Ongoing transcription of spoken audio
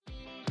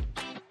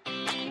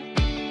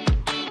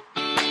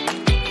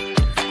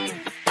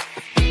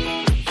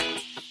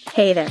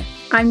Hey there,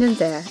 I'm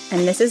Jensea,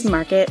 and this is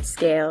Market,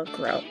 Scale,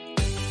 Grow,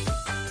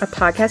 a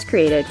podcast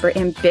created for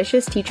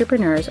ambitious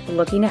teacherpreneurs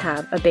looking to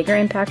have a bigger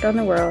impact on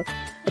the world,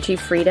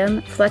 achieve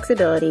freedom,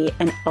 flexibility,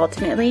 and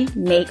ultimately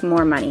make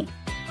more money.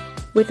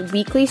 With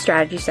weekly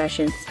strategy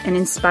sessions and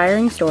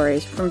inspiring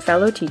stories from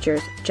fellow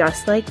teachers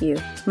just like you,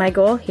 my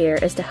goal here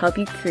is to help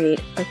you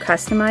create a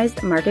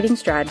customized marketing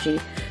strategy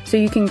so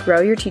you can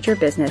grow your teacher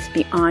business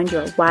beyond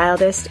your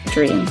wildest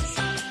dreams.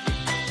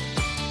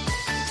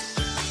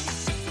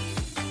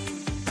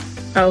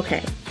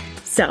 Okay,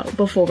 so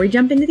before we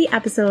jump into the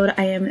episode,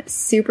 I am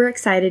super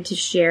excited to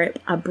share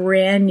a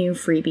brand new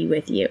freebie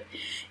with you.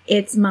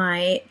 It's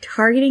my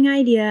targeting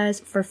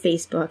ideas for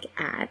Facebook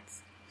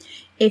ads.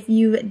 If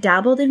you've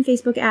dabbled in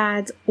Facebook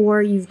ads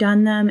or you've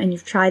done them and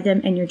you've tried them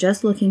and you're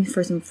just looking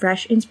for some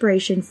fresh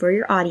inspiration for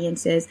your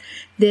audiences,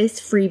 this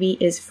freebie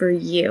is for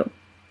you.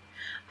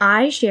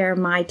 I share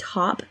my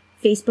top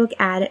Facebook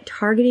ad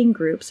targeting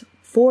groups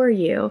for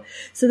you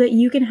so that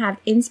you can have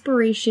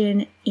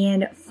inspiration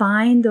and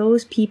find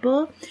those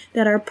people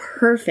that are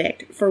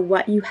perfect for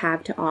what you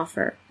have to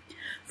offer.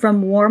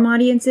 From warm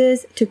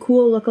audiences to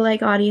cool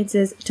lookalike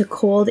audiences to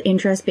cold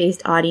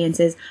interest-based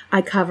audiences,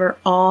 I cover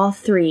all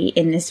three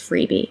in this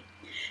freebie.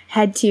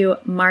 Head to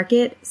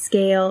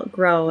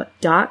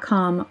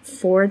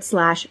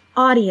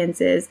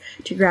marketscalegrow.com/audiences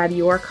to grab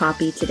your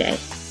copy today.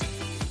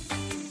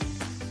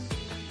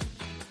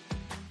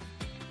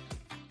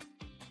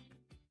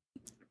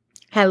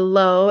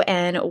 Hello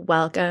and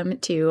welcome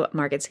to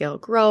Market Scale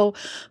Grow.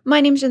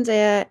 My name is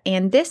Jensea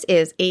and this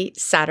is a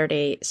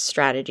Saturday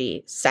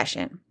strategy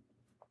session.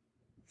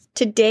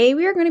 Today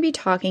we are going to be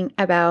talking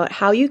about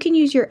how you can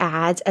use your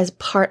ads as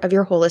part of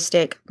your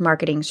holistic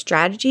marketing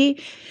strategy,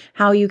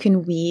 how you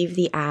can weave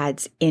the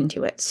ads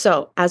into it.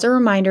 So as a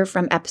reminder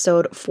from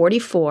episode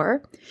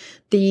 44,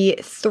 the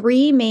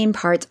three main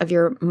parts of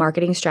your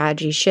marketing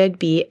strategy should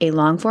be a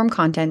long-form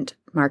content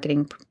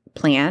marketing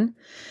plan,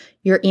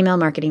 your email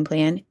marketing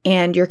plan,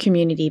 and your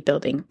community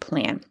building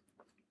plan.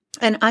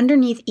 And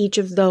underneath each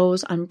of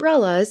those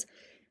umbrellas,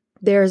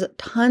 there's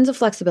tons of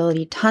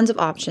flexibility, tons of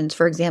options.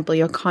 For example,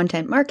 your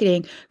content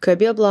marketing could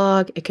be a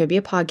blog, it could be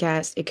a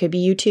podcast, it could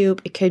be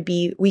YouTube, it could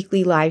be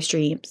weekly live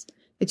streams.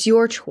 It's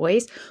your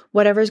choice,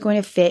 whatever is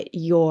going to fit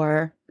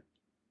your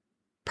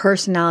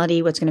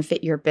personality, what's going to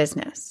fit your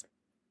business.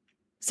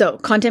 So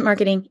content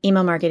marketing,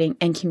 email marketing,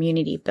 and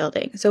community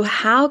building. So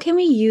how can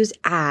we use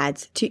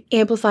ads to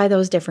amplify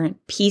those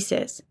different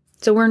pieces?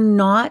 So we're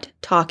not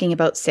talking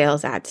about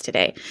sales ads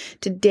today.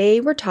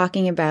 Today we're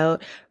talking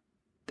about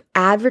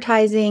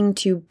advertising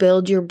to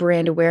build your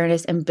brand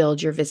awareness and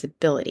build your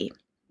visibility.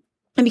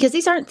 And because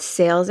these aren't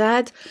sales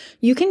ads,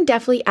 you can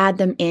definitely add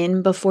them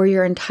in before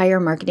your entire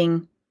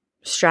marketing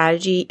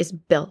strategy is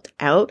built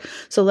out.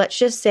 So let's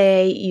just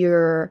say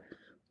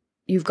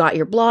you've got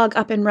your blog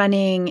up and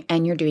running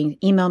and you're doing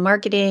email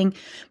marketing,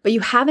 but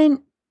you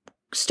haven't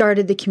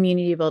started the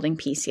community building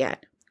piece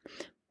yet.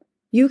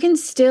 You can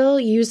still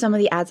use some of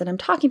the ads that I'm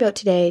talking about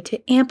today to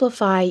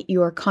amplify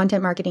your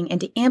content marketing and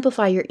to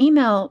amplify your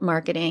email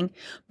marketing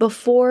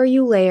before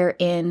you layer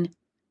in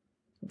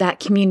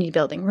that community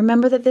building.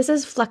 Remember that this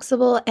is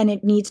flexible and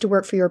it needs to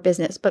work for your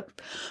business, but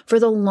for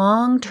the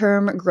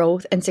long-term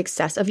growth and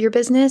success of your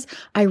business,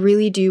 I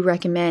really do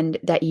recommend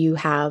that you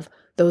have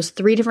those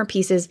three different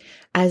pieces,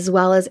 as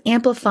well as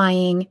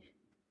amplifying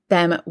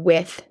them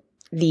with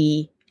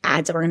the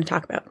ads that we're going to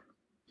talk about.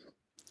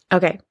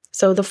 Okay,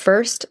 so the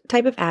first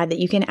type of ad that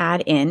you can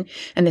add in,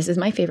 and this is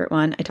my favorite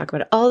one, I talk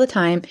about it all the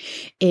time,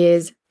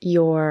 is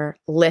your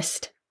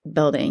list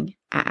building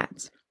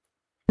ads.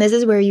 This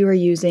is where you are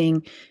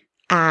using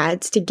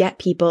ads to get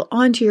people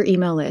onto your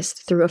email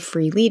list through a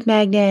free lead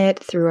magnet,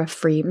 through a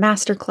free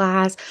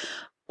masterclass,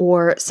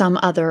 or some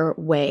other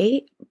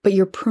way, but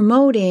you're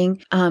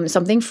promoting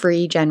something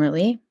free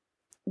generally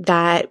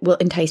that will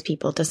entice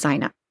people to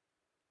sign up.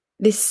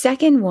 The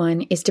second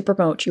one is to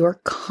promote your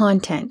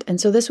content.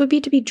 And so this would be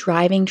to be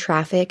driving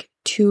traffic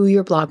to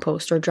your blog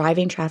post or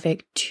driving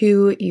traffic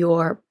to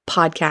your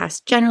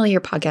podcast, generally your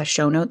podcast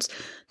show notes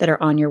that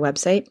are on your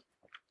website.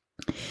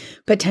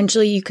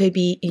 Potentially you could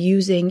be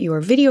using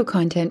your video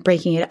content,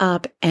 breaking it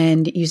up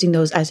and using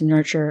those as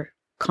nurture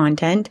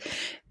content,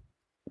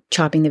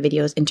 chopping the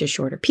videos into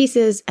shorter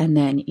pieces and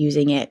then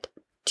using it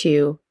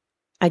to,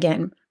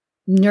 again,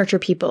 nurture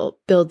people,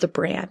 build the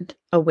brand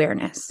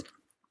awareness.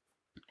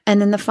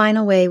 And then the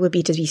final way would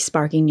be to be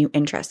sparking new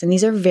interest. And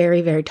these are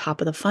very, very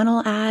top of the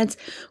funnel ads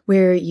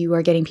where you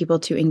are getting people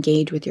to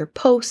engage with your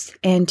posts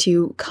and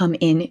to come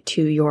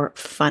into your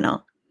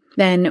funnel.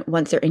 Then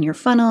once they're in your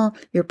funnel,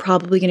 you're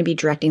probably going to be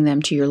directing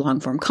them to your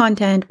long form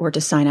content or to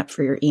sign up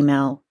for your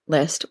email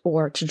list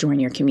or to join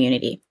your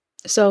community.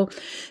 So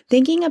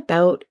thinking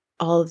about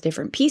all of the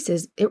different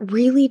pieces, it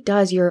really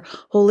does your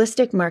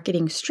holistic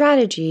marketing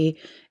strategy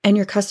and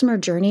your customer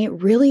journey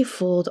really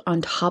fold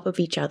on top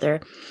of each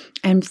other.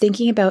 And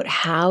thinking about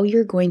how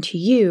you're going to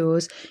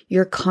use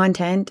your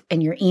content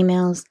and your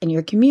emails and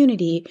your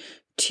community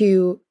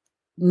to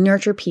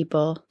nurture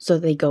people so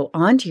they go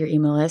onto your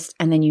email list,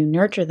 and then you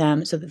nurture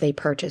them so that they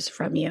purchase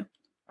from you.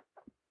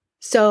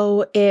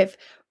 So if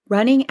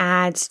running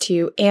ads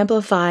to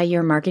amplify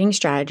your marketing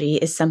strategy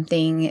is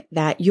something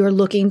that you're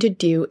looking to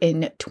do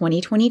in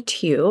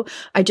 2022,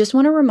 I just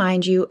want to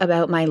remind you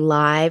about my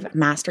live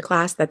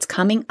masterclass that's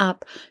coming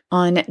up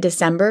on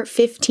December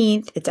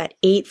 15th. It's at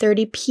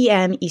 8:30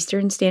 p.m.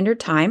 Eastern Standard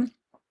Time.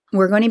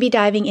 We're going to be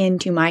diving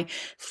into my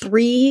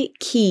 3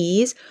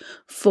 keys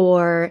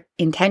for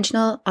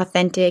intentional,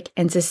 authentic,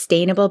 and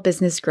sustainable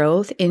business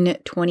growth in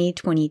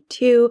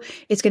 2022.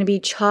 It's going to be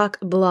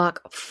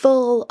chock-block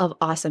full of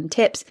awesome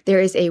tips.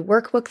 There is a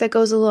workbook that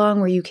goes along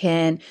where you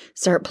can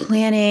start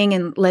planning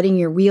and letting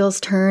your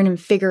wheels turn and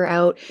figure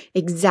out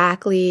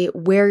exactly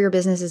where your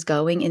business is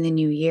going in the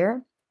new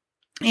year.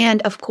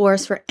 And of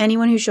course, for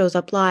anyone who shows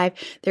up live,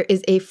 there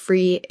is a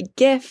free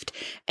gift,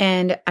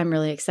 and I'm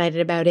really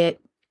excited about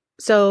it.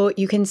 So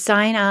you can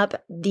sign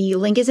up. The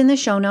link is in the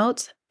show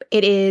notes.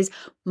 It is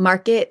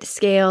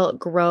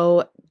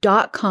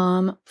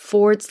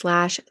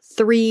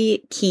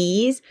marketscalegrow.com/3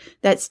 keys.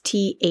 That's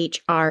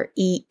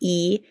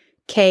THREEKEYS,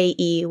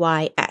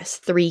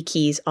 3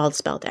 keys all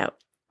spelled out.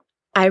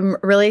 I'm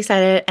really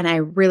excited and I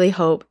really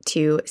hope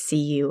to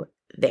see you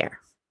there.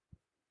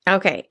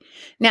 Okay.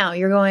 Now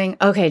you're going,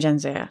 okay,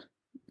 Jensaya,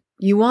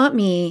 you want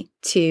me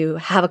to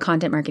have a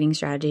content marketing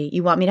strategy.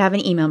 You want me to have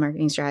an email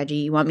marketing strategy.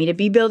 You want me to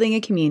be building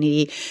a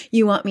community.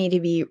 You want me to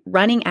be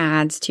running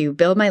ads to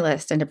build my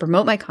list and to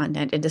promote my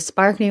content and to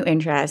spark new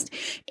interest.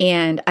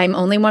 And I'm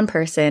only one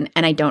person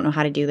and I don't know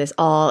how to do this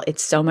all.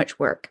 It's so much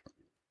work.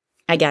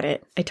 I get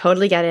it. I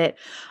totally get it.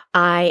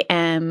 I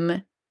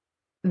am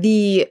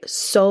the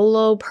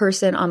solo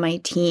person on my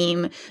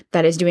team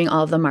that is doing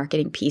all of the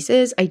marketing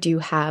pieces. I do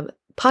have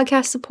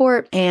podcast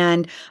support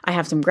and I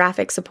have some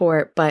graphic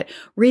support, but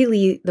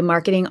really the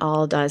marketing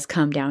all does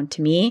come down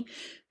to me.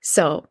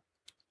 So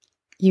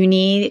you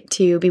need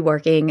to be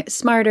working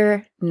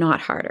smarter, not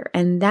harder.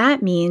 And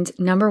that means,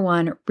 number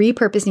 1,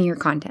 repurposing your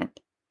content.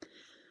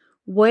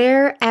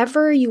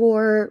 Wherever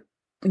your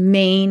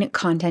main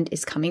content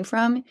is coming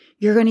from,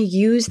 you're going to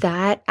use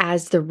that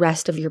as the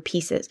rest of your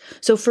pieces.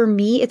 So for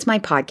me, it's my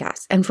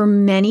podcast. And for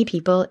many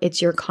people,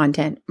 it's your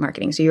content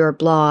marketing. So your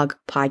blog,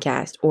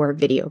 podcast, or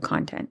video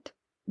content.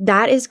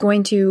 That is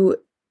going to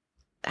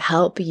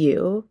help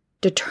you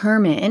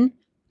determine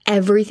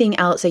everything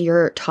else that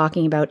you're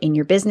talking about in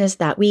your business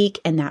that week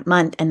and that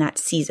month and that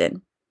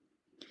season.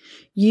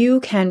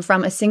 You can,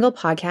 from a single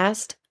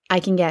podcast,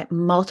 I can get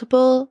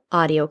multiple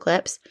audio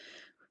clips.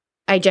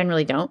 I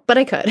generally don't, but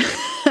I could.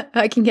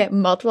 I can get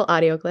multiple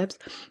audio clips.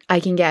 I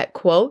can get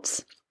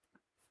quotes.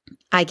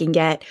 I can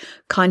get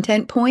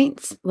content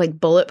points, like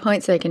bullet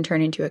points that I can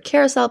turn into a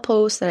carousel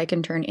post, that I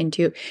can turn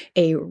into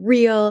a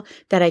reel,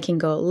 that I can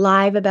go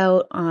live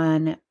about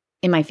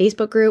in my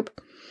Facebook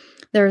group.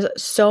 There's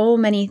so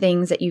many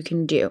things that you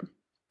can do.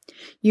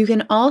 You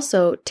can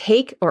also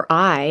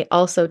I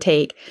also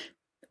take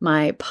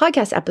my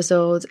podcast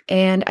episodes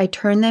and I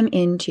turn them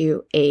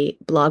into a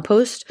blog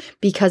post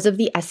because of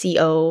the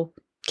SEO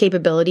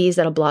capabilities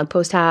that a blog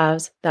post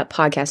has that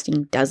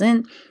podcasting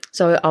doesn't.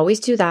 So I always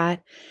do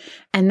that.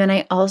 And then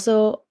I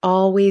also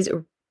always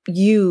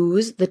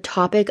use the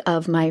topic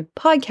of my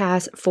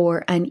podcast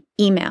for an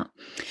email.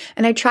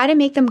 And I try to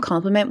make them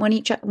complement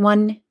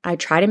I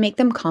try to make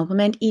them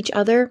complement each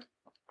other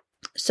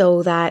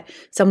so that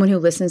someone who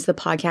listens to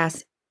the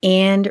podcast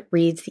and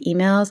reads the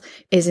emails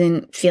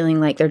isn't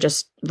feeling like they're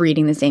just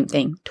reading the same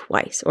thing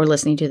twice or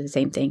listening to the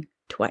same thing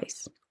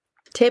twice.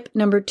 Tip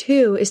number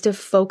 2 is to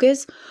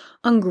focus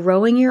on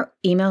growing your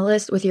email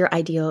list with your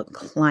ideal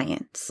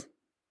clients.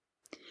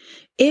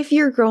 If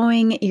you're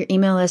growing your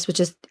email list with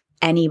just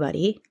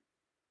anybody,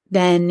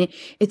 then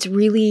it's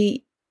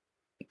really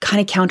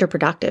kind of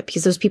counterproductive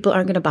because those people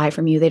aren't going to buy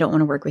from you. They don't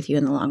want to work with you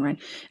in the long run.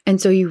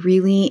 And so you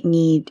really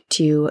need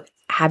to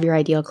have your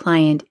ideal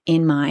client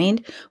in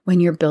mind when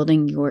you're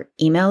building your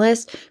email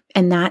list.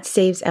 And that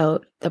saves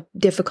out the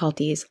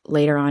difficulties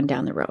later on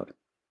down the road.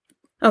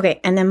 Okay.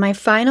 And then my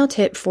final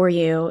tip for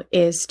you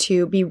is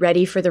to be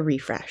ready for the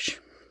refresh.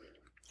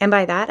 And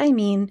by that, I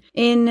mean,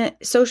 in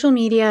social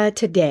media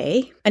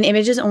today, an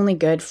image is only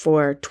good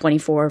for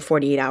 24,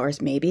 48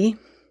 hours, maybe.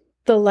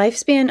 The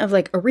lifespan of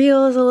like a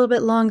reel is a little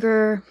bit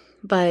longer,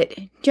 but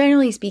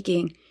generally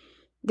speaking,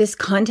 this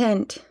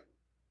content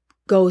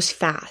goes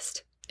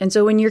fast. And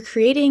so when you're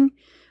creating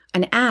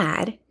an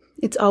ad,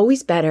 it's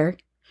always better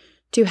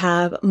to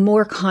have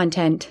more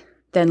content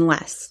than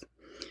less.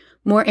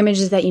 More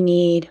images that you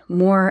need,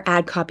 more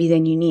ad copy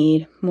than you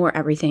need, more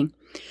everything.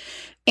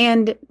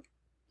 And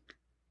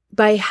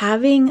by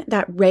having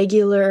that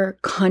regular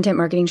content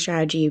marketing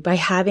strategy, by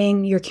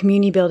having your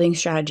community building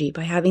strategy,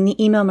 by having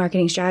the email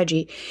marketing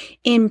strategy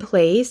in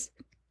place,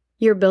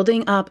 you're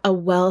building up a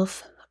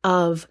wealth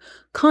of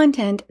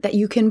content that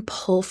you can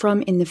pull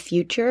from in the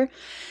future.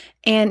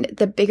 And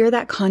the bigger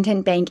that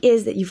content bank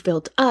is that you've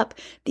built up,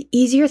 the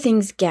easier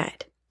things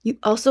get. You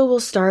also will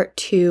start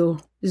to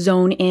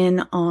zone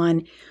in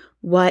on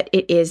what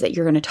it is that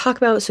you're going to talk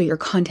about. So your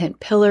content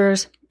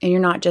pillars, and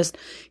you're not just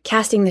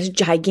casting this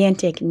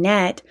gigantic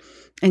net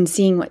and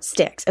seeing what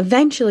sticks.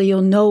 Eventually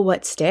you'll know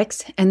what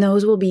sticks, and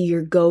those will be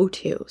your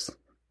go-tos.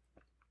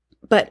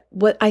 But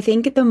what I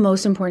think the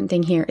most important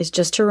thing here is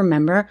just to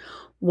remember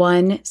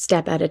one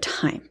step at a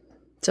time.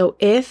 So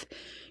if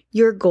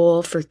your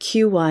goal for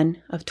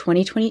Q1 of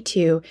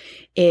 2022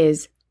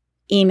 is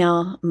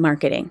email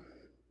marketing,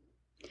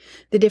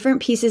 the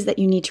different pieces that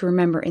you need to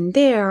remember in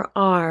there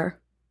are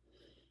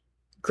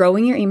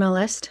growing your email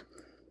list,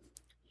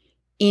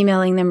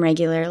 emailing them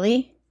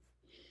regularly,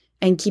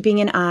 and keeping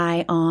an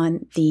eye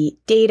on the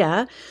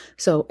data,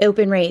 so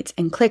open rates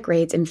and click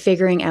rates, and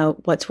figuring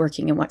out what's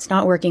working and what's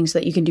not working so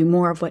that you can do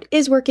more of what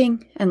is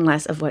working and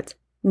less of what's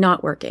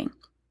not working.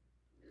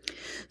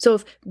 So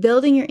if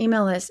building your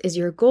email list is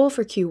your goal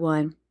for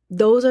Q1,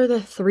 those are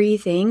the 3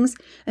 things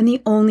and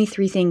the only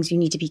 3 things you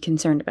need to be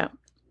concerned about.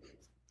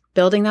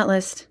 Building that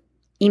list,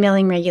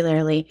 emailing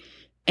regularly,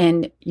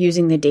 and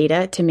using the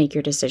data to make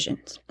your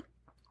decisions.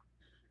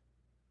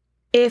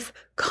 If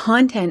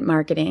content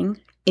marketing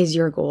is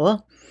your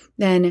goal,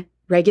 then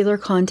regular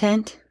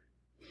content,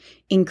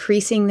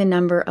 increasing the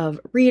number of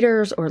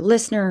readers or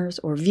listeners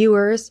or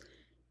viewers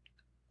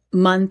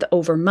month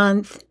over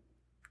month.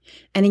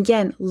 And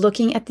again,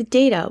 looking at the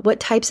data, what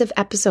types of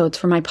episodes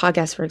for my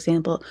podcast, for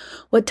example,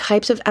 what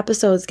types of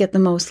episodes get the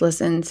most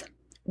listens?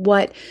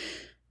 What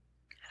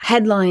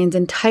headlines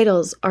and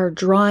titles are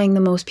drawing the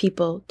most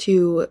people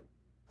to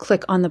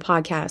click on the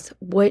podcast?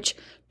 Which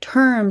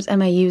terms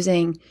am I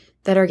using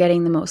that are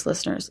getting the most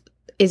listeners?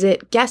 Is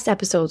it guest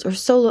episodes or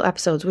solo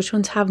episodes? Which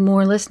ones have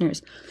more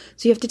listeners?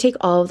 So you have to take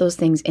all of those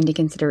things into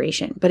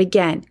consideration. But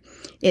again,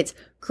 it's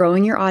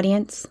growing your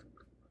audience,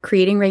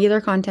 creating regular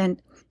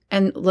content,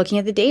 and looking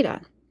at the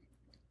data.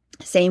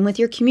 Same with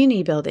your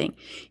community building.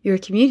 Your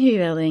community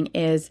building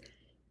is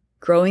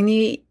growing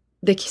the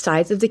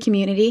size of the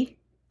community,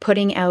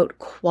 putting out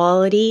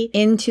quality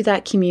into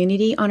that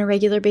community on a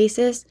regular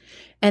basis,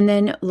 and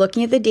then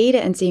looking at the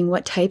data and seeing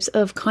what types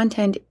of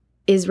content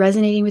is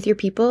resonating with your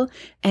people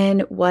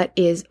and what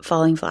is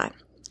falling flat.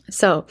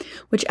 So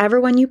whichever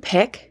one you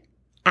pick,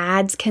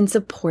 ads can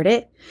support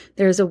it.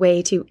 There's a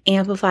way to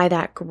amplify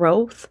that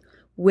growth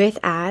with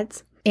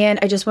ads. And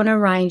I just want to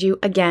remind you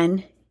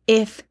again,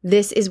 if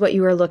this is what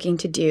you are looking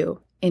to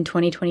do in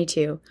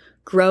 2022,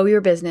 grow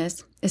your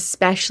business,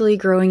 especially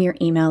growing your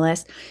email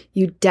list,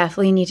 you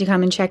definitely need to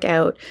come and check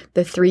out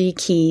the 3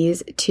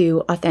 keys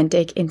to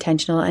authentic,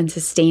 intentional, and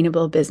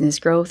sustainable business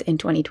growth in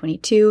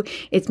 2022.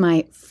 It's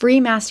my free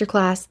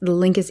masterclass. The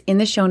link is in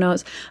the show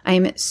notes.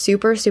 I'm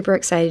super, super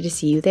excited to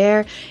see you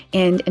there.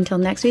 And until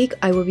next week,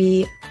 I will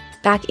be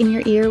back in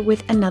your ear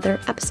with another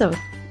episode.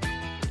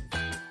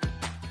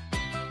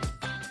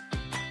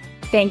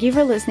 Thank you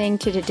for listening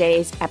to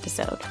today's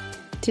episode.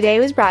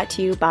 Today was brought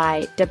to you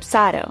by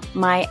Dubsado,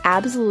 my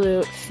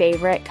absolute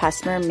favorite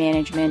customer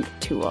management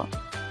tool.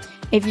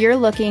 If you're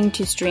looking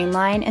to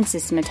streamline and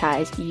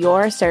systematize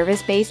your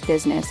service-based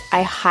business,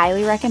 I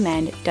highly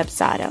recommend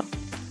Dubsado.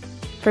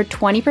 For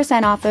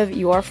 20% off of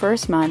your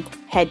first month,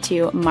 head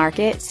to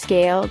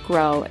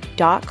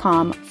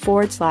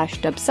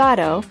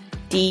marketscalegrow.com/Dubsado,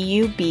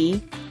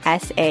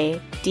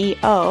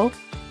 DUBSADO,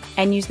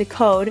 and use the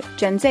code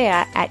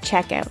Jensea at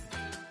checkout.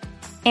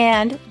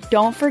 And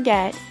don't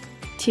forget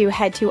to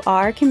head to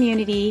our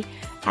community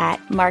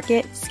at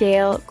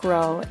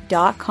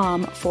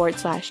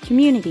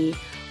marketscalegrow.com/community,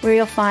 where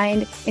you'll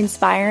find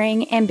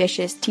inspiring,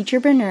 ambitious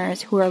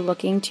teacherpreneurs who are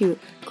looking to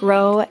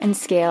grow and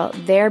scale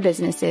their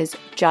businesses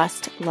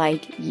just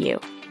like you.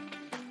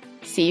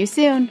 See you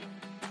soon.